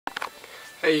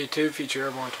Hey YouTube, Future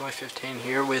Airborne 2015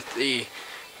 here with the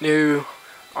new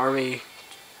Army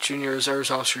Junior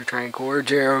Reserves Officer Training Corps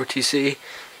JROTC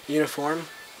uniform.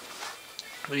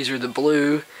 These are the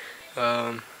blue,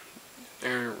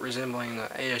 they're resembling the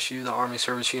ASU, the Army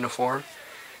Service Uniform.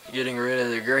 Getting rid of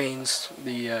the greens,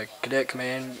 the Cadet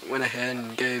Command went ahead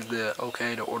and gave the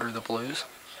okay to order the blues.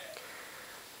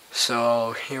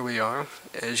 So here we are.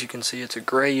 As you can see, it's a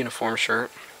gray uniform shirt.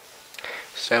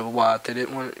 Instead of white. They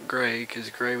didn't want it gray because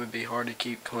gray would be hard to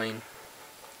keep clean.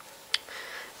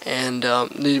 And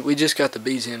we just got the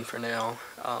bees in for now.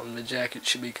 The jacket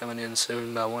should be coming in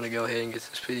soon, but I want to go ahead and get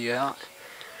this video out.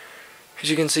 As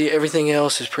you can see, everything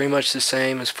else is pretty much the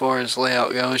same as far as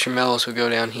layout goes. Your medals will go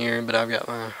down here, but I've got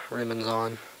my ribbons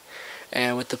on.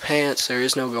 And with the pants, there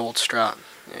is no gold stripe.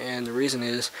 And the reason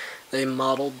is they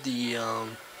modeled the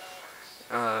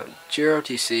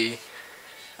JROTC,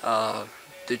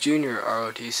 the junior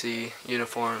ROTC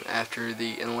uniform after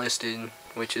the enlisted,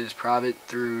 which is private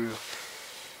through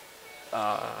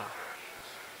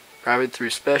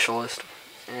specialist,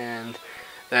 and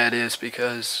that is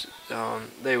because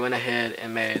they went ahead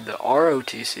and made the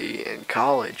ROTC in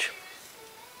college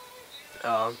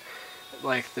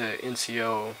like the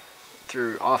NCO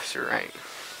through officer rank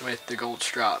with the gold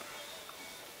stripe.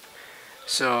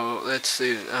 So that's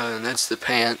the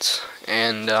pants,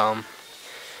 and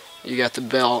you got the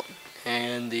belt,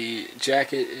 and the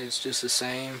jacket is just the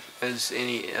same as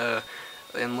any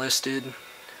enlisted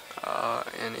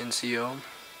and NCO,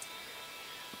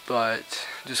 but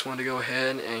just wanted to go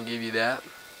ahead and give you that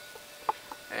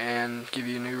and give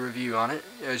you a new review on it.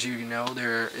 As you know,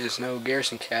 there is no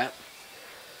garrison cap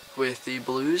with the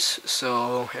blues,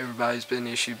 so everybody's been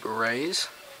issued berets,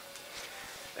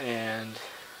 and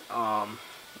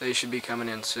they should be coming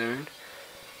in soon.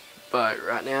 But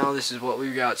right now, this is what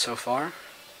we've got so far.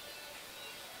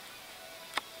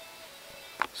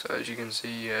 So as you can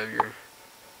see, you have your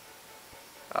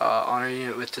honor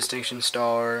unit with distinction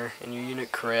star, and your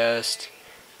unit crest,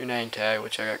 your name tag,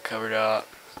 which I got covered up,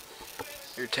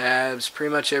 your tabs,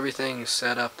 pretty much everything's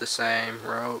set up the same,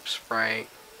 ropes, frank,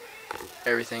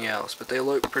 everything else, but they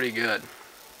look pretty good.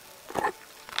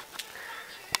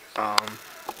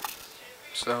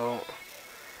 So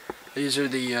these are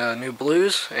the new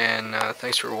blues, and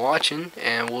thanks for watching,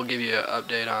 and we'll give you an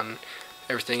update on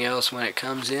everything else when it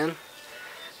comes in.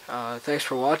 Thanks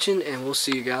for watching, and we'll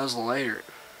see you guys later.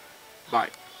 Bye.